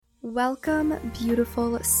Welcome,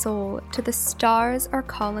 beautiful soul, to the Stars Are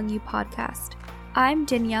Calling You podcast. I'm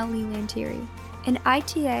Danielle Lee Lantieri, an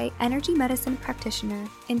ITA energy medicine practitioner,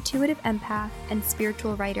 intuitive empath, and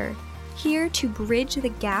spiritual writer, here to bridge the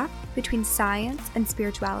gap between science and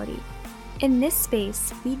spirituality. In this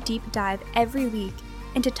space, we deep dive every week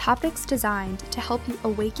into topics designed to help you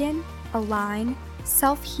awaken, align,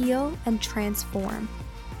 self-heal, and transform.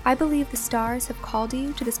 I believe the stars have called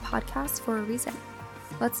you to this podcast for a reason.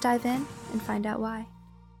 Let's dive in and find out why.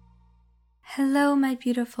 Hello, my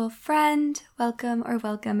beautiful friend.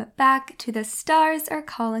 Welcome back to the Stars Are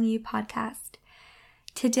Calling You podcast.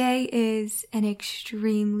 Today is an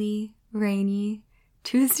extremely rainy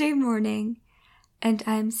Tuesday morning, and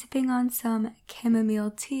I'm sipping on some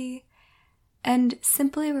chamomile tea and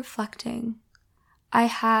simply reflecting. I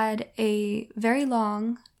had a very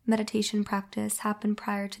long meditation practice happen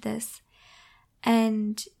prior to this,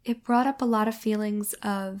 and it brought up a lot of feelings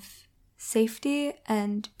of safety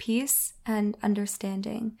and peace and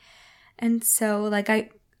understanding. And so, like I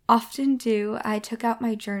often do, I took out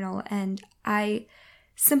my journal and I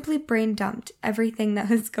simply brain dumped everything that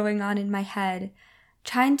was going on in my head,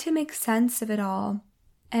 trying to make sense of it all.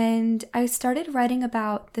 And I started writing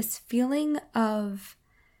about this feeling of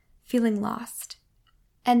feeling lost.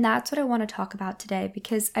 And that's what I want to talk about today,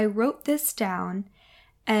 because I wrote this down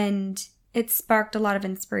and it sparked a lot of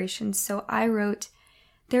inspiration. So I wrote,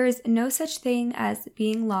 "There is no such thing as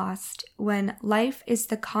being lost when life is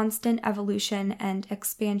the constant evolution and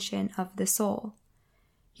expansion of the soul.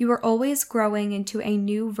 You are always growing into a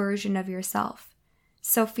new version of yourself.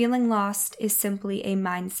 So feeling lost is simply a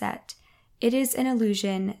mindset. It is an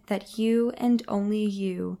illusion that you and only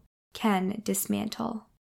you can dismantle."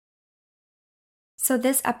 So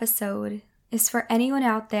this episode is for anyone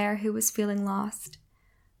out there who is feeling lost,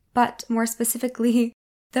 but more specifically,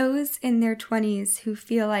 those in their 20s who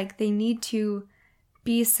feel like they need to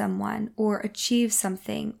be someone or achieve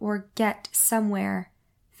something or get somewhere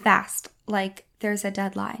fast, like there's a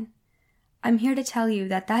deadline. I'm here to tell you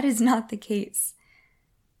that that is not the case.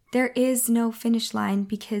 There is no finish line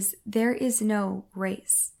because there is no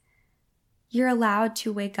race. You're allowed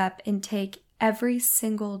to wake up and take every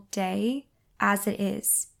single day as it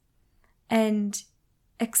is and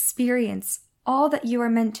experience all that you are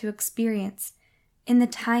meant to experience in the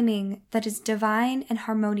timing that is divine and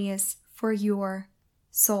harmonious for your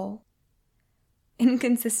soul.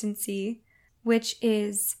 Inconsistency, which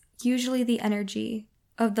is usually the energy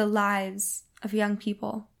of the lives of young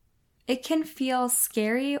people, it can feel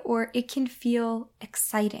scary or it can feel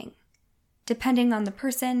exciting, depending on the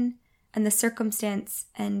person and the circumstance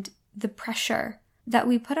and the pressure that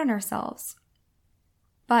we put on ourselves.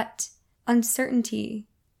 But uncertainty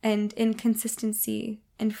and inconsistency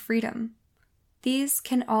and freedom, these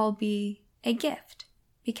can all be a gift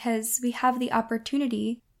because we have the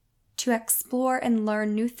opportunity to explore and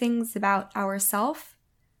learn new things about ourselves,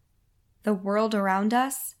 the world around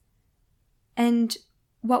us, and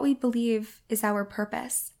what we believe is our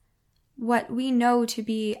purpose, what we know to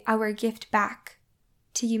be our gift back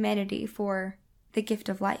to humanity for the gift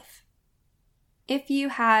of life. If you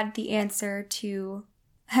had the answer to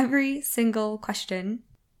every single question,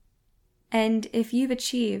 and if you've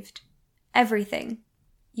achieved everything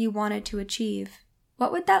you wanted to achieve,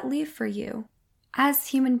 what would that leave for you? As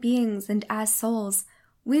human beings and as souls,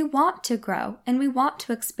 we want to grow and we want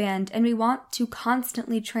to expand and we want to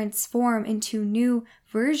constantly transform into new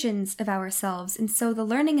versions of ourselves. And so the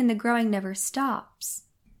learning and the growing never stops.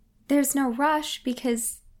 There's no rush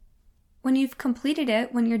because when you've completed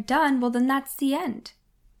it, when you're done, well, then that's the end.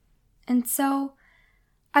 And so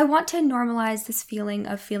I want to normalize this feeling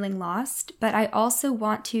of feeling lost, but I also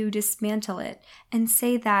want to dismantle it and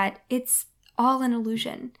say that it's all an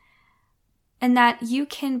illusion and that you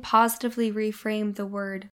can positively reframe the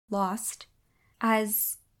word lost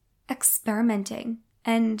as experimenting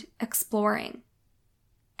and exploring.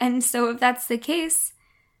 And so if that's the case,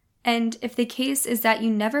 and if the case is that you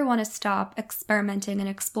never want to stop experimenting and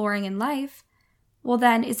exploring in life, well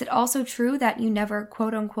then is it also true that you never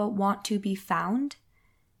quote unquote want to be found?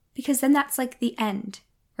 Because then that's like the end,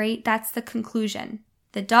 right? That's the conclusion,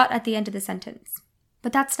 the dot at the end of the sentence.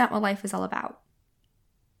 But that's not what life is all about.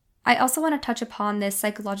 I also want to touch upon this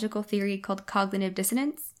psychological theory called cognitive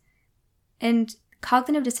dissonance. And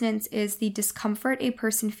cognitive dissonance is the discomfort a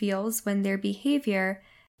person feels when their behavior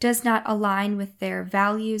does not align with their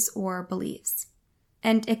values or beliefs.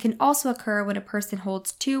 And it can also occur when a person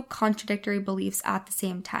holds two contradictory beliefs at the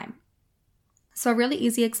same time. So a really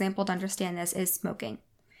easy example to understand this is smoking.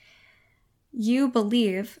 You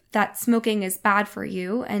believe that smoking is bad for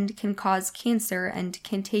you and can cause cancer and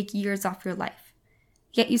can take years off your life.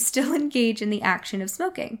 yet you still engage in the action of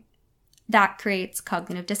smoking. That creates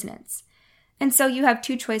cognitive dissonance. And so you have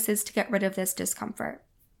two choices to get rid of this discomfort.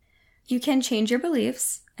 You can change your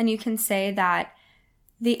beliefs, and you can say that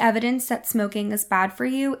the evidence that smoking is bad for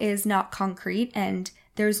you is not concrete, and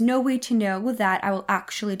there's no way to know that I will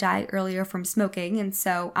actually die earlier from smoking, and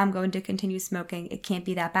so I'm going to continue smoking. It can't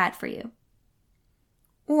be that bad for you.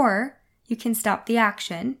 Or you can stop the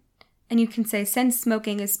action, and you can say, since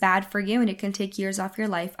smoking is bad for you and it can take years off your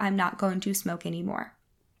life, I'm not going to smoke anymore.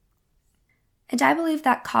 And I believe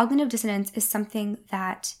that cognitive dissonance is something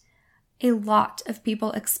that a lot of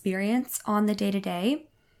people experience on the day-to-day,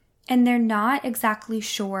 and they're not exactly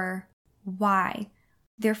sure why.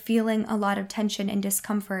 They're feeling a lot of tension and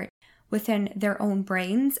discomfort within their own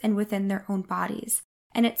brains and within their own bodies.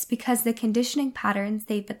 And it's because the conditioning patterns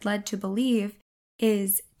they've been led to believe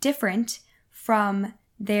is different from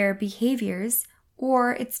their behaviors,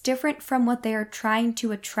 or it's different from what they are trying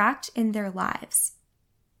to attract in their lives.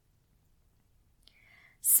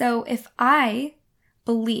 So if I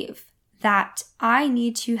believe that I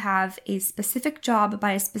need to have a specific job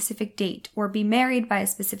by a specific date, or be married by a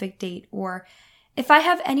specific date, or if I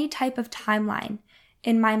have any type of timeline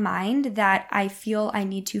in my mind that I feel I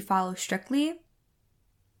need to follow strictly,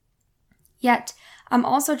 yet I'm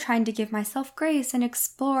also trying to give myself grace and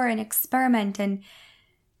explore and experiment and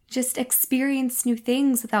just experience new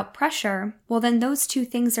things without pressure, well, then those two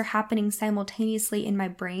things are happening simultaneously in my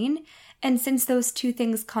brain. And since those two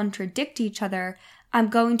things contradict each other, I'm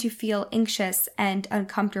going to feel anxious and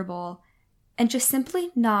uncomfortable and just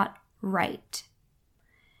simply not right.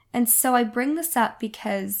 And so I bring this up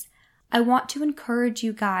because I want to encourage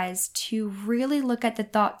you guys to really look at the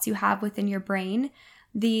thoughts you have within your brain,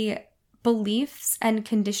 the beliefs and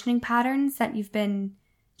conditioning patterns that you've been,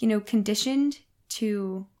 conditioned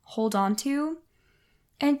to hold on to,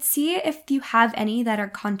 and see if you have any that are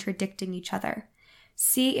contradicting each other.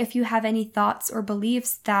 See if you have any thoughts or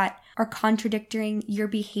beliefs that are contradicting your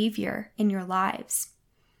behavior in your lives.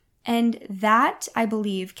 And that, I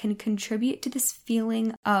believe, can contribute to this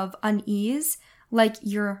feeling of unease, like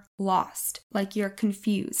you're lost, like you're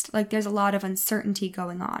confused, like there's a lot of uncertainty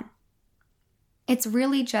going on. It's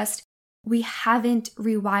really just we haven't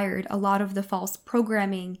rewired a lot of the false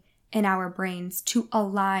programming in our brains to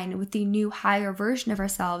align with the new higher version of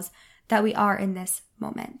ourselves that we are in this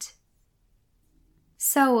moment.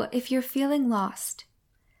 So if you're feeling lost,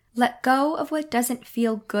 let go of what doesn't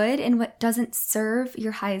feel good and what doesn't serve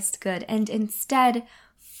your highest good, and instead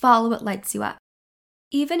follow what lights you up.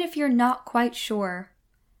 Even if you're not quite sure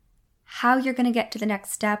how you're going to get to the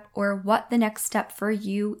next step or what the next step for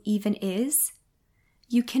you even is,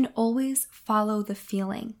 you can always follow the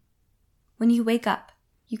feeling. When you wake up,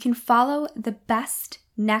 you can follow the best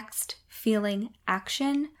next feeling,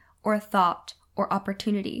 action, or thought, or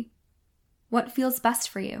opportunity. What feels best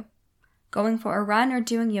for you? Going for a run or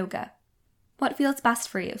doing yoga? What feels best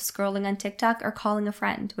for you? Scrolling on TikTok or calling a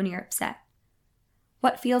friend when you're upset?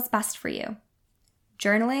 What feels best for you?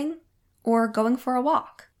 Journaling or going for a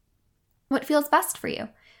walk? What feels best for you?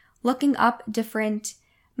 Looking up different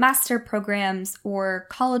master programs or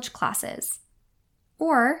college classes?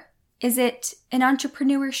 Or is it an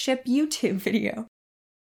entrepreneurship YouTube video?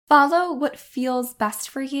 Follow what feels best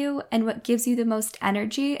for you and what gives you the most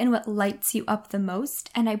energy and what lights you up the most.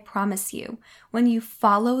 And I promise you, when you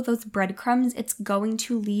follow those breadcrumbs, it's going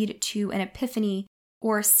to lead to an epiphany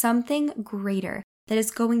or something greater that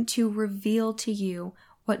is going to reveal to you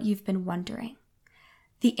what you've been wondering.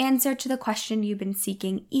 The answer to the question you've been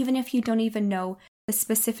seeking, even if you don't even know the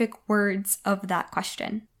specific words of that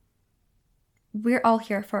question. We're all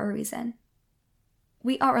here for a reason.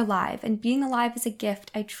 We are alive, and being alive is a gift.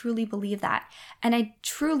 I truly believe that. And I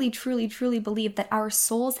truly, truly, truly believe that our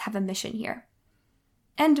souls have a mission here.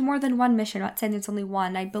 And more than one mission. I'm not saying there's only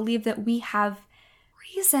one. I believe that we have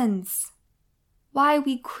reasons why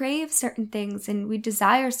we crave certain things and we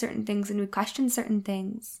desire certain things and we question certain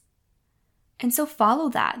things. And so follow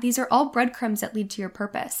that. These are all breadcrumbs that lead to your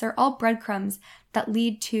purpose. They're all breadcrumbs that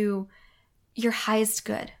lead to your highest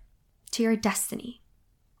good, to your destiny.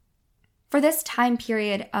 For this time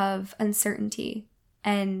period of uncertainty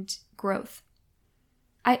and growth,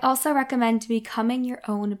 I also recommend becoming your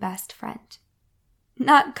own best friend.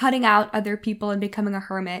 Not cutting out other people and becoming a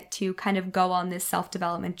hermit to kind of go on this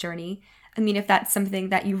self-development journey. I mean, if that's something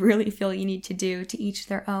that you really feel you need to do, to each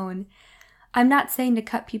their own. I'm not saying to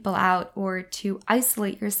cut people out or to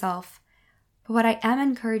isolate yourself, but what I am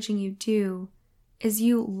encouraging you to do is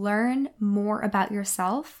you learn more about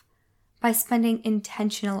yourself by spending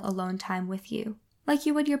intentional alone time with you, like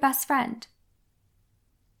you would your best friend.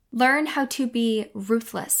 Learn how to be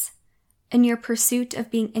ruthless in your pursuit of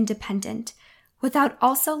being independent without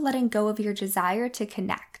also letting go of your desire to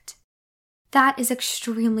connect. That is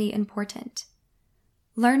extremely important.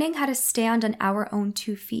 Learning how to stand on our own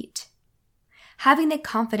 2 feet. Having the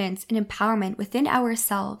confidence and empowerment within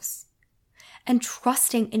ourselves. And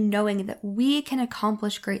trusting in knowing that we can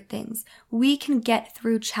accomplish great things. We can get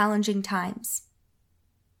through challenging times.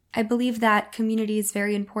 I believe that community is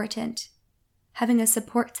very important. Having a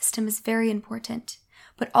support system is very important.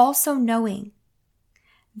 But also knowing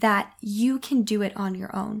that you can do it on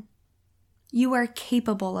your own. You are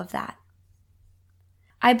capable of that.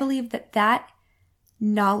 I believe that that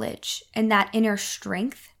knowledge and that inner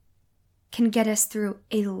strength can get us through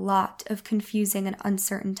a lot of confusing and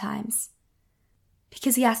uncertain times.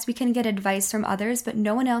 Because yes, we can get advice from others, but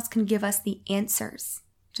no one else can give us the answers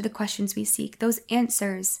to the questions we seek. Those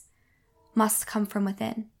answers must come from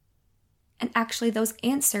within. And actually, those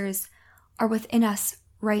answers are within us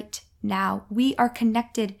right now. We are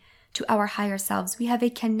connected to our higher selves. We have a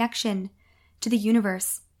connection to the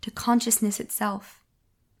universe, to consciousness itself.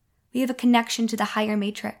 We have a connection to the higher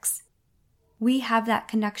matrix. We have that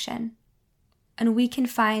connection, and we can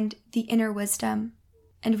find the inner wisdom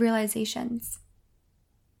and realizations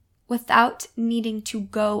without needing to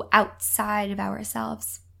go outside of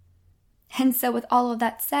ourselves. And so with all of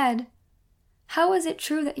that said, how is it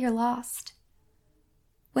true that you're lost?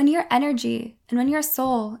 When your energy and when your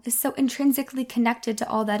soul is so intrinsically connected to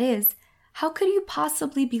all that is, how could you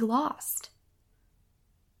possibly be lost?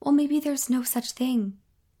 Well, maybe there's no such thing.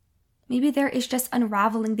 Maybe there is just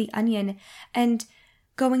unraveling the onion and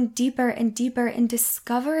going deeper and deeper and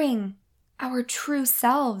discovering our true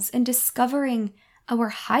selves and discovering our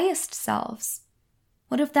highest selves.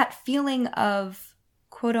 What if that feeling of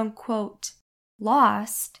quote unquote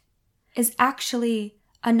lost is actually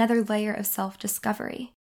another layer of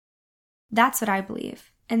self-discovery? That's what I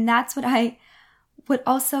believe. And that's what I would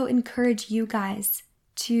also encourage you guys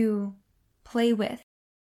to play with.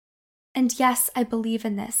 And yes, I believe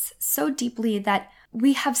in this so deeply that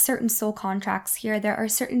we have certain soul contracts here. There are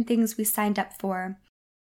certain things we signed up for.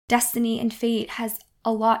 Destiny and fate has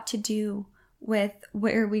a lot to do with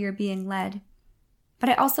where we are being led. But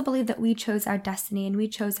I also believe that we chose our destiny and we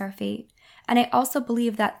chose our fate. And I also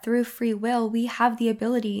believe that through free will, we have the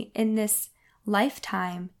ability in this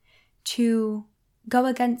lifetime to go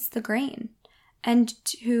against the grain and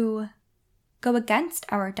to go against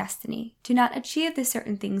our destiny, to not achieve the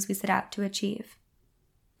certain things we set out to achieve.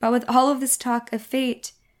 But with all of this talk of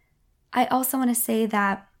fate, I also want to say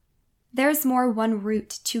that there's more one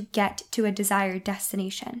route to get to a desired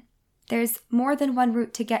destination. There's more than one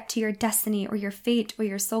route to get to your destiny or your fate or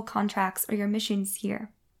your soul contracts or your missions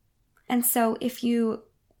here. And so if you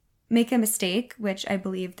make a mistake, which I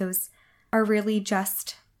believe those are really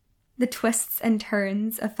just the twists and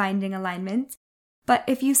turns of finding alignment, but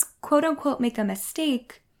if you quote unquote make a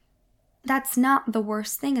mistake, that's not the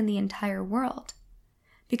worst thing in the entire world.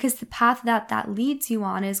 Because the path that leads you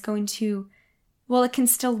on is going to, well, it can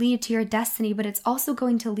still lead to your destiny, but it's also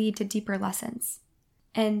going to lead to deeper lessons.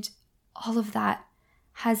 And all of that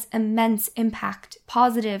has immense impact,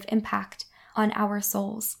 positive impact on our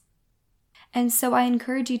souls. And so I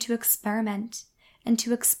encourage you to experiment and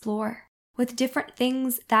to explore with different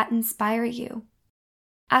things that inspire you.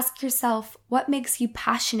 Ask yourself, what makes you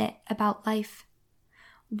passionate about life?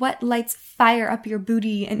 What lights fire up your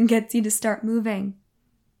booty and gets you to start moving?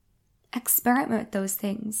 Experiment with those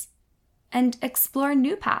things and explore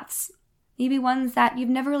new paths, maybe ones that you've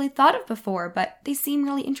never really thought of before, but they seem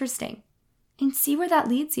really interesting, and see where that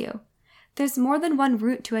leads you. There's more than one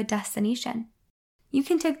route to a destination. You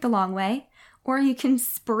can take the long way, or you can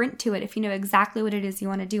sprint to it if you know exactly what it is you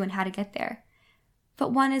want to do and how to get there.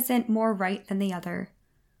 But one isn't more right than the other.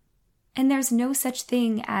 And there's no such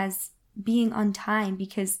thing as being on time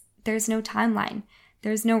because there's no timeline.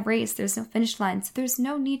 There's no race. There's no finish line. So there's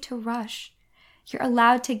no need to rush. You're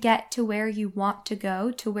allowed to get to where you want to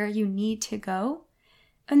go, to where you need to go,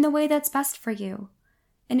 in the way that's best for you.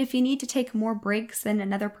 And if you need to take more breaks than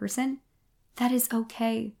another person, that is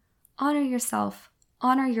okay. Honor yourself.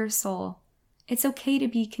 Honor your soul. It's okay to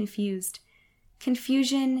be confused.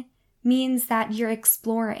 Confusion means that you're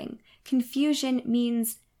exploring. Confusion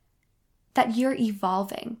means that you're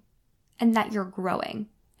evolving and that you're growing.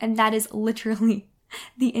 And that is literally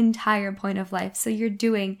the entire point of life. So you're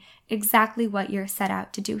doing exactly what you're set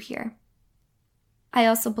out to do here. I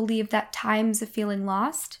also believe that times of feeling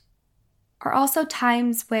lost are also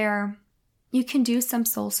times where you can do some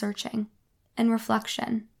soul searching and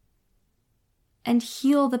reflection and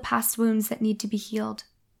heal the past wounds that need to be healed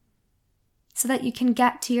so that you can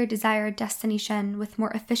get to your desired destination with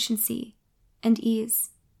more efficiency and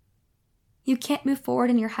ease. You can't move forward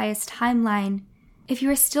in your highest timeline if you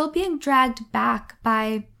are still being dragged back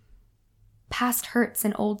by past hurts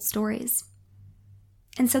and old stories.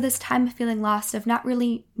 And so this time of feeling lost, of not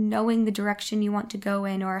really knowing the direction you want to go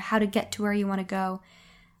in or how to get to where you want to go,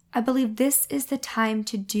 I believe this is the time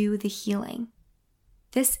to do the healing.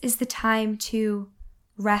 This is the time to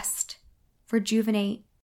rest, rejuvenate,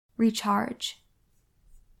 recharge.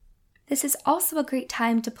 This is also a great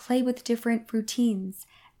time to play with different routines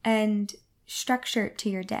and structure to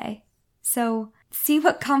your day. So see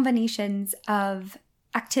what combinations of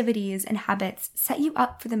activities and habits set you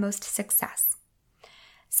up for the most success.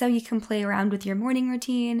 So you can play around with your morning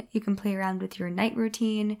routine, you can play around with your night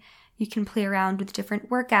routine, you can play around with different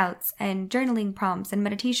workouts and journaling prompts and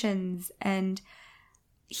meditations and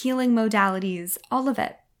healing modalities, all of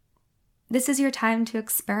it. This is your time to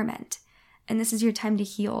experiment, and this is your time to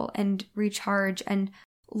heal and recharge and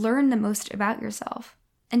learn the most about yourself.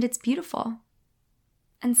 And it's beautiful.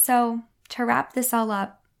 And so, to wrap this all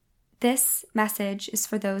up, this message is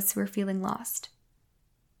for those who are feeling lost.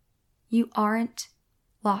 You aren't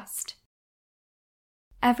lost.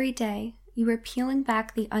 Every day, you are peeling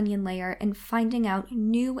back the onion layer and finding out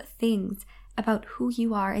new things about who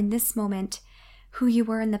you are in this moment, who you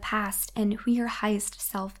were in the past, and who your highest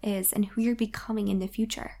self is, and who you're becoming in the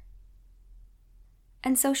future.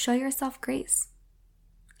 And so show yourself grace.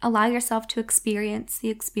 Allow yourself to experience the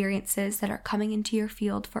experiences that are coming into your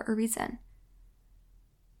field for a reason.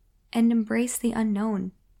 And embrace the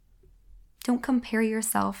unknown. Don't compare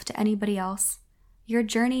yourself to anybody else. Your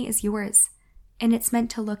journey is yours, and it's meant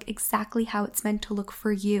to look exactly how it's meant to look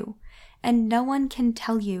for you. And no one can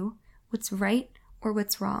tell you what's right or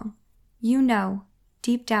what's wrong. You know,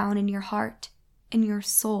 deep down in your heart, in your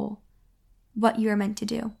soul, what you're meant to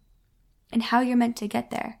do and how you're meant to get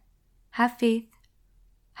there. Have faith,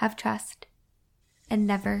 have trust, and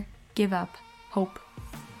never give up hope.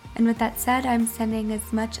 And with that said, I'm sending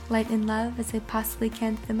as much light and love as I possibly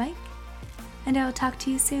can to the mic, and I will talk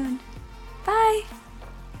to you soon. Bye!